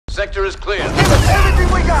Sector is clear. Give us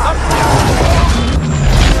everything we got!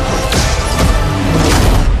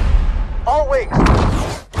 All wings!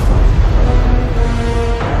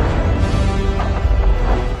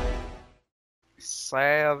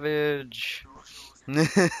 Savage.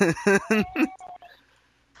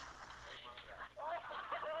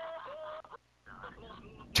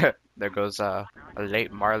 There goes a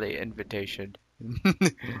late Marley invitation.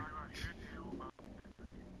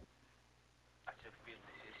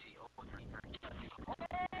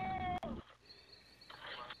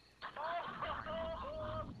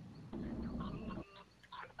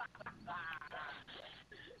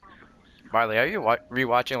 Marley, are you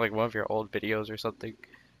rewatching like one of your old videos or something?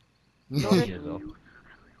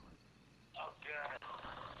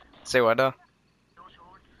 Say what now?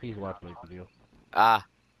 He's watching my video. Ah.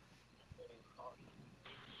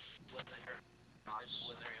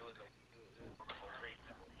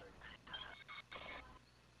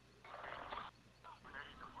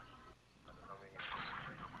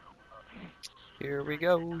 Here we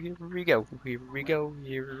go, here we go, here we go,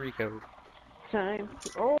 here we go. Time.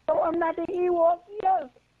 Oh, I'm not the Ewok. Yes.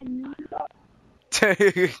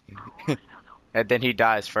 And then he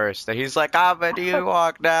dies first. And he's like, I'm an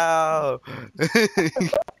Ewok now.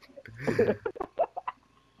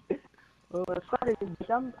 Oh, sorry,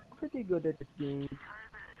 I'm pretty good at this game.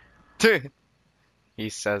 He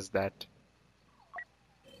says that.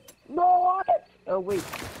 No, what? Oh, wait.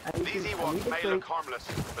 These Ewoks may look harmless,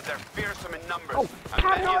 but they're fearsome in numbers, Oh, and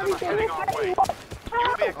many of them are heading our way.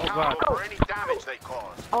 You'll be accountable for any damage they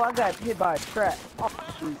cause. Oh, I got hit by a trap. Oh,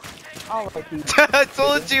 shoot. All right, dude. I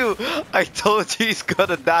told you! I told you he's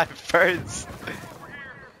gonna die first.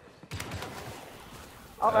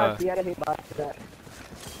 All right, I got hit by a trap.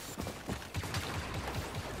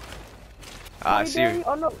 I see you.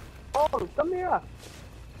 Oh, no. Oh, come here.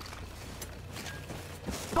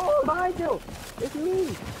 Oh, behind you. It's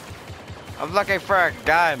me. I'm looking for a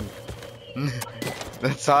gun.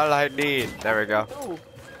 That's all I need. There we go. Oh.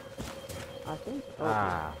 I think so.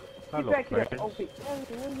 Ah, Get hello, back here. friends. Okay,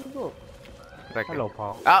 where did you go? Like Hello,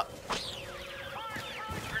 Paul. Oh!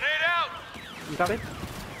 Grenade out! You got it?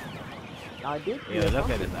 I did. Yeah, look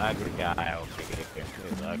at this ugly guy over here.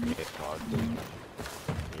 This ugly dog.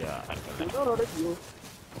 Yeah, I can. No, that's you.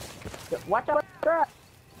 Watch out, trap.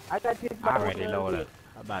 I got hit by I already know that.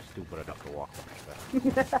 I'm not stupid enough to walk on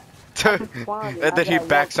that. And then he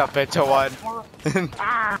backs up into one.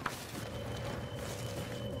 Ah!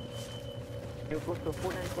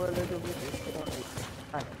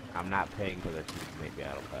 I'm not paying for this maybe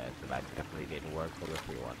battle pass, but I definitely didn't work for the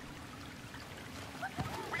free one.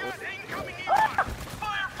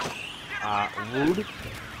 Rude.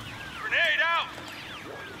 Grenade out!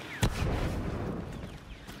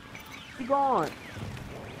 He gone.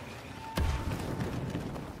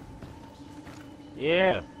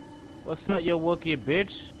 Yeah. What's up, you Wookiee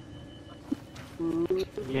bitch?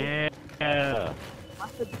 Yeah.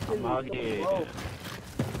 I'm out here.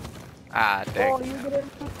 Ah, Oh, dang. you get it?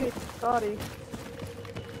 Okay, sorry.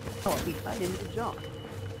 Oh, I didn't jump.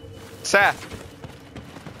 Seth!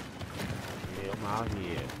 Yeah, I'm out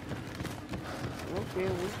here. Okay,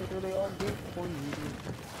 we should really all get for you.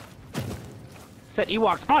 Said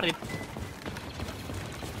Ewok spotted.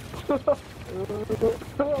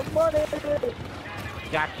 Money!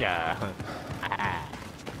 Gotcha. Ah.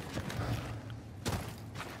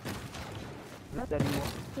 Not that you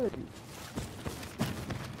want to be.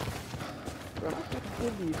 Bro, I think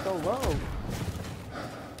it be so low.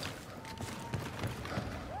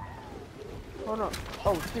 Oh no.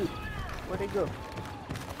 Oh shoot. Where'd they go?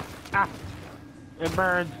 Ah. It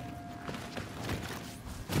burns.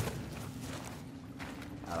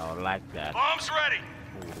 I don't like that. Bombs ready!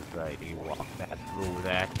 Ooh, right, Ewok that through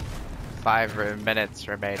that. 5 minutes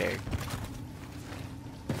remaining.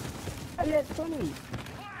 I had 20.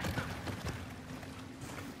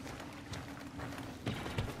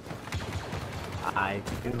 I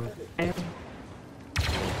do.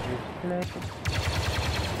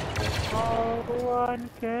 No one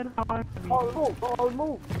can harm me. Oh, move! Oh,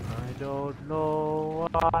 move! I don't know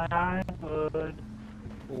why I would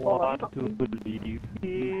want to believe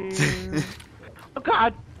here. Oh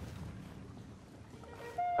God!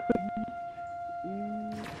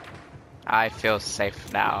 I feel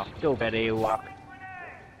safe now. Still better walk.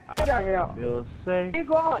 Get out here! Feel safe Keep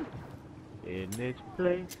going! in this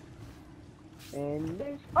place. And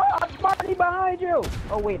there's... Oh, somebody behind you!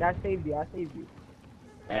 Oh wait, I saved you, I saved you.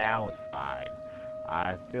 That was fine.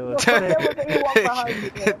 I feel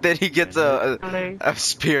Then he gets a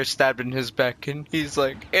spear stabbed in his back and he's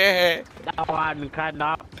like, eh. No one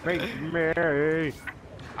cannot break me.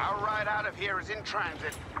 Our ride out of here is in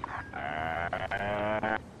transit.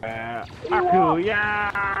 Aku,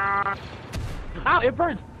 yeah. Ow, it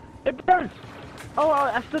burns! It burns! Oh,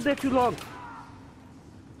 I stood there too long.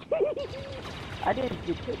 I didn't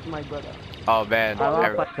get hit, my brother. Oh man, I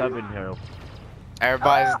lost like 7 here.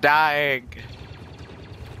 everybody's dying.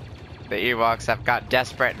 The Ewoks have got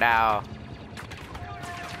desperate now.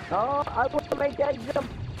 Oh, I want to make that jump.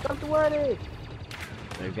 Jump toward it.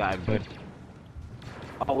 They got good.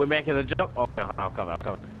 Oh, we're making a jump? Okay, I'm coming.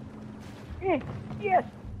 Yes.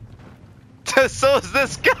 So is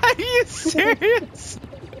this guy? Are you serious?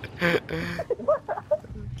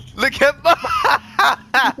 Look at my.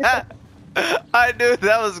 I knew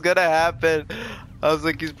that was gonna happen. I was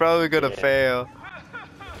like, he's probably gonna fail.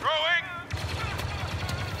 Throwing.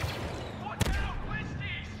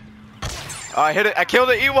 Oh, I hit it. I killed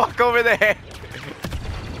an Ewok over there.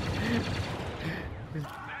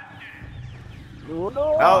 No.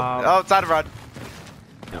 Oh, it's out of run.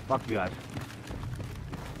 Yeah, fuck you guys.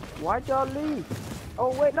 Why'd y'all leave?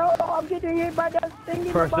 Oh wait, no, I'm getting hit by that thing in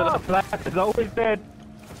the Person of the box. flag is always dead.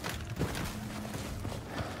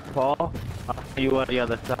 Paul, I'll see you on the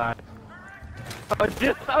other side. Oh, it's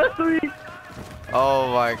just us 3.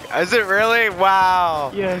 Oh my. Is it really?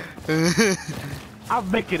 Wow. Yes,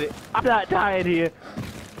 I'm making it. I'm not dying here.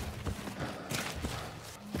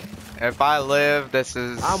 If I live, this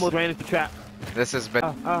is. I almost ran into the trap. This has been.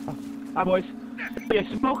 Hi boys. Throw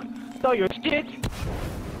your smoke. Throw your shit.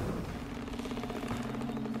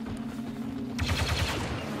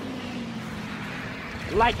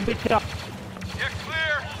 Light bitch up. You're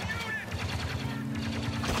clear.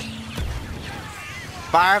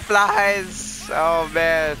 Fireflies. Oh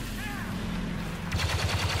man.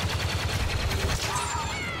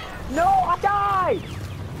 No, I died.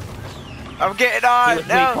 I'm getting on. Here's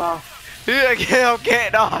me, No. Paul. Yeah, I'm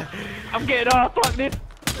getting on. I'm getting off. Fuck this.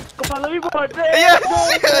 Come on, let me go. Yes.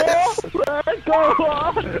 Let's go.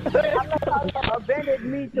 Abandoned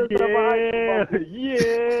me to Yeah, survive.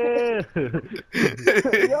 yeah.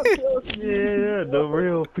 Y'all killed me. Yeah, the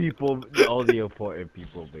real people, all the important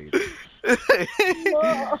people, baby. Yeah,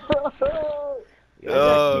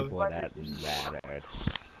 the people that mattered.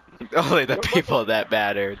 Only the people that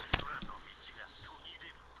mattered.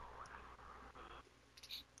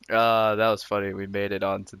 That was funny. We made it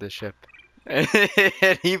onto the ship. And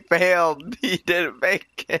he failed. He didn't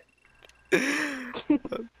make it.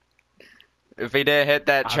 If he didn't hit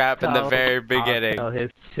that trap in the very beginning. I'll tell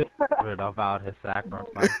his children about his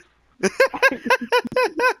sacrifice.